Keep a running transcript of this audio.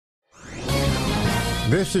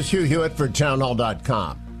This is Hugh Hewitt for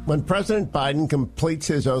townhall.com. When President Biden completes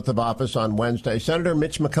his oath of office on Wednesday, Senator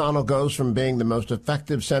Mitch McConnell goes from being the most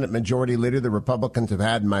effective Senate Majority Leader the Republicans have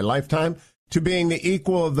had in my lifetime to being the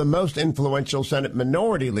equal of the most influential Senate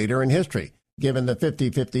Minority Leader in history, given the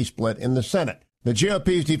 50-50 split in the Senate. The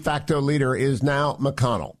GOP's de facto leader is now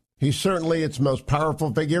McConnell. He's certainly its most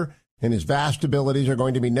powerful figure, and his vast abilities are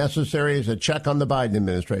going to be necessary as a check on the Biden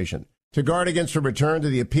administration. To guard against a return to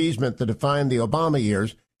the appeasement that defined the Obama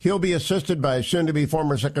years, he'll be assisted by soon-to-be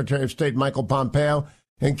former Secretary of State Michael Pompeo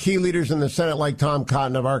and key leaders in the Senate like Tom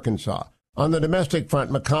Cotton of Arkansas. On the domestic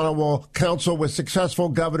front, McConnell will counsel with successful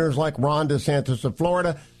governors like Ron DeSantis of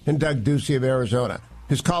Florida and Doug Ducey of Arizona.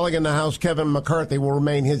 His colleague in the House, Kevin McCarthy, will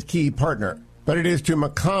remain his key partner. But it is to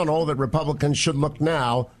McConnell that Republicans should look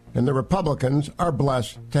now, and the Republicans are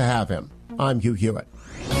blessed to have him. I'm Hugh Hewitt.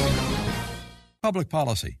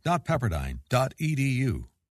 Publicpolicy.pepperdine.edu